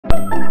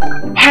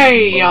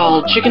Hey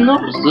y'all, Chicken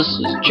Nose, this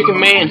is Chicken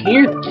Man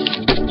here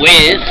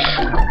with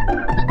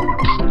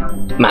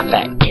my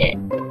fat cat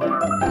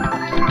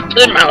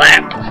in my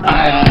lap.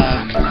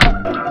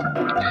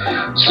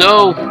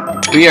 So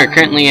we are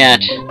currently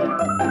at,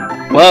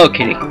 whoa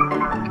kitty,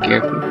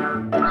 careful.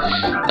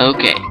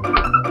 Okay,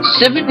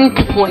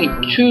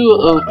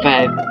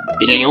 7.205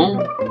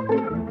 billion,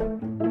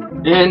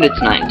 and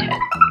it's 9:10.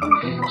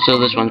 So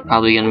this one's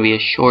probably gonna be a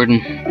short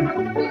one.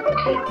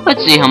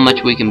 Let's see how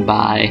much we can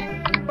buy.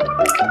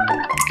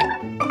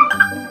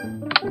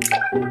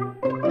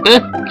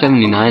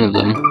 79 of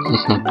them.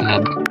 That's not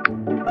bad.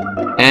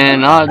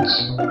 And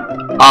odds.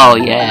 Oh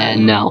yeah,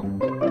 no.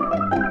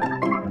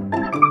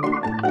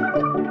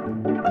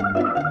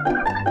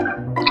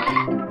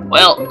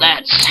 Well,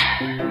 that's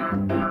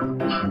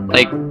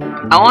like,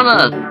 I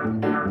wanna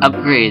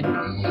upgrade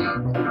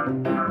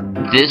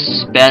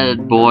this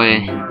bad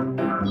boy,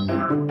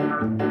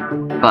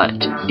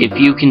 but if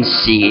you can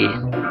see,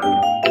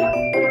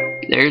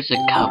 there's a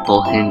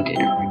couple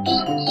hindrances.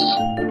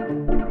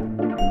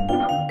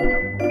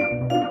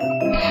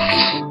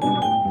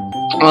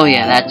 Oh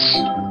yeah, that's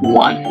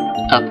one.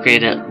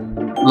 Upgrade at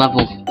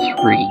level 3.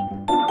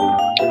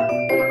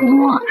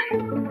 One.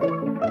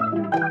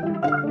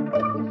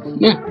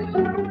 Yeah.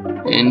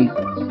 In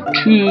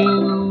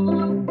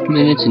 2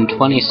 minutes and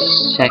 20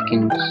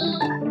 seconds.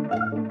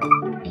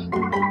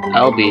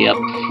 I'll be up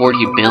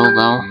 40 bill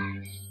though.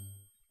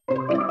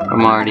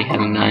 I'm already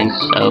having 9,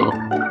 so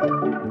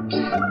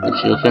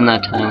let's see, within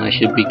that time I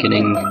should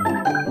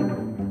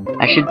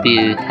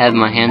have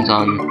my hands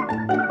on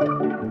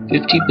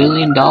 $50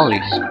 billion.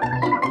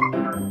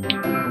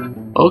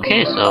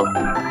 Okay, so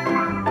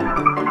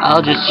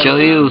I'll just show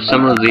you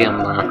some of the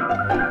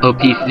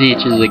OP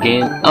features of the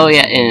game. Oh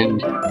yeah,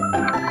 and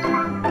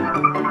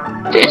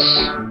this.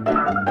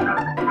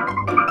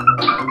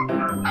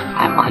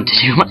 I want to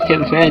do my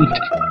event.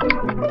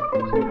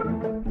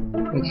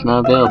 It's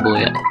not available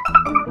yet.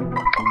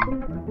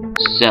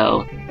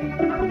 So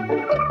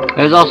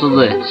there's also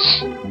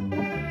this.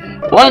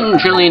 $1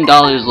 trillion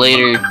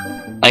later,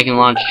 I can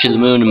launch to the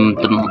moon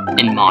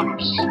and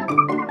Mars.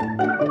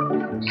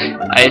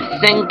 I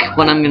think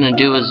what I'm gonna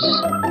do is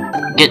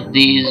get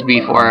these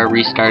before I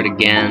restart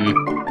again.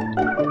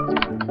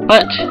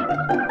 But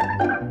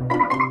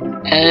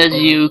as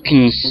you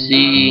can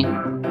see,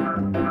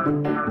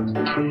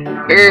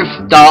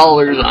 Earth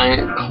dollars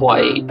aren't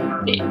quite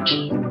it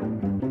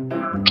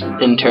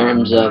in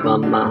terms of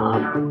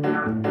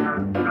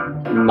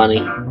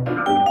money.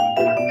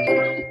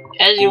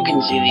 As you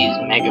can see, these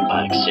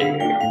megabucks are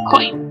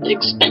quite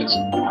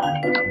expensive.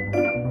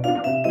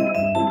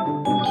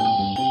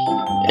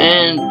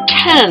 And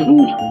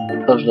 10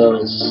 of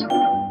those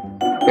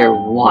are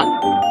 1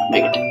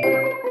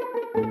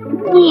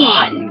 megabyte.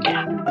 1,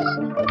 guys.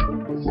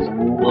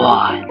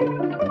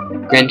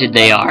 1. Granted,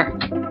 they are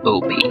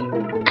OP.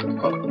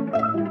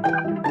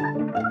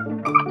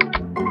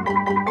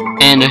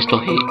 And I still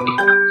hate you.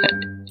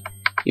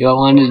 You all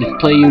wanted to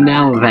play you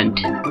now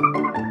event.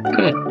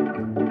 Good.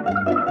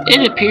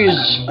 It appears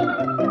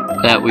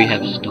that we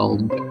have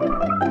stalled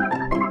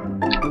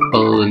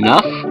well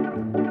enough,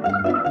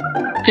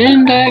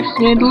 and I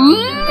actually made a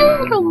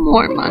little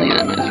more money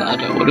than I thought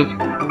I would have.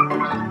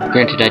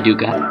 Granted, I do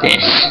got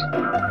this,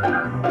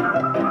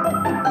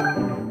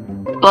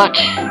 but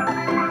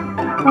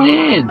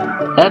yeah,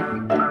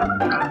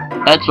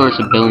 that source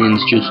of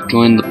billions just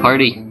joined the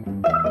party.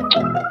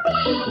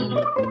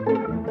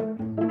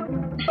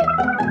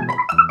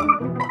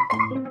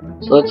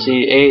 So let's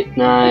see, 8,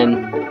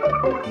 9.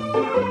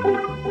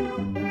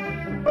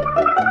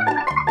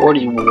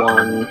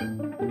 41.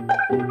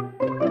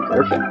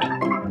 Perfect.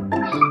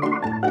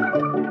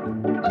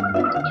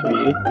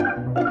 3,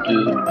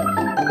 2,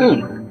 1.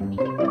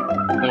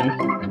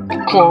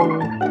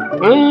 Clone.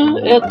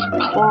 It's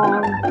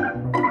clone.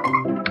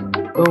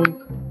 Boom.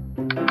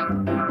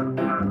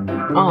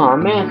 Aw,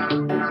 man.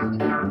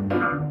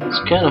 I was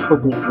kind of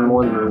hoping for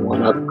more than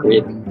 1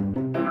 upgrade.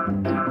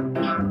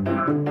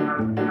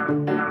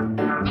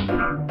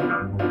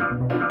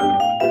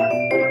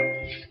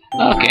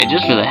 Okay,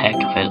 just for the heck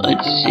of it,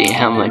 let's see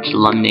how much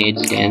lemonade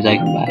stands I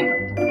can buy.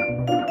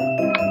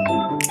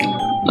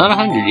 Not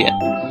 100 yet.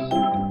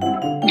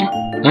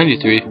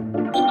 93.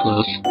 It's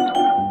close.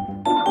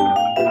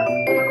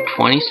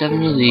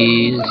 27 of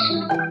these.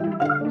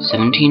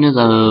 17 of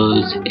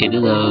those. 8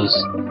 of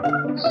those.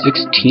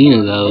 16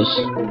 of those.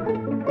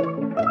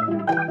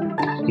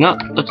 No,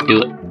 let's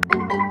do it.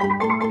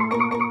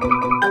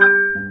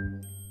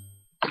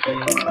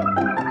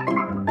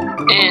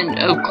 And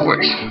of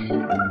course,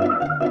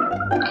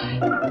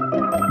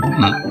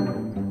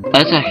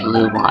 that's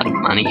actually a lot of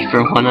money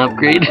for 1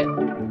 upgrade.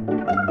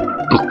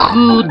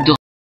 Beaucoup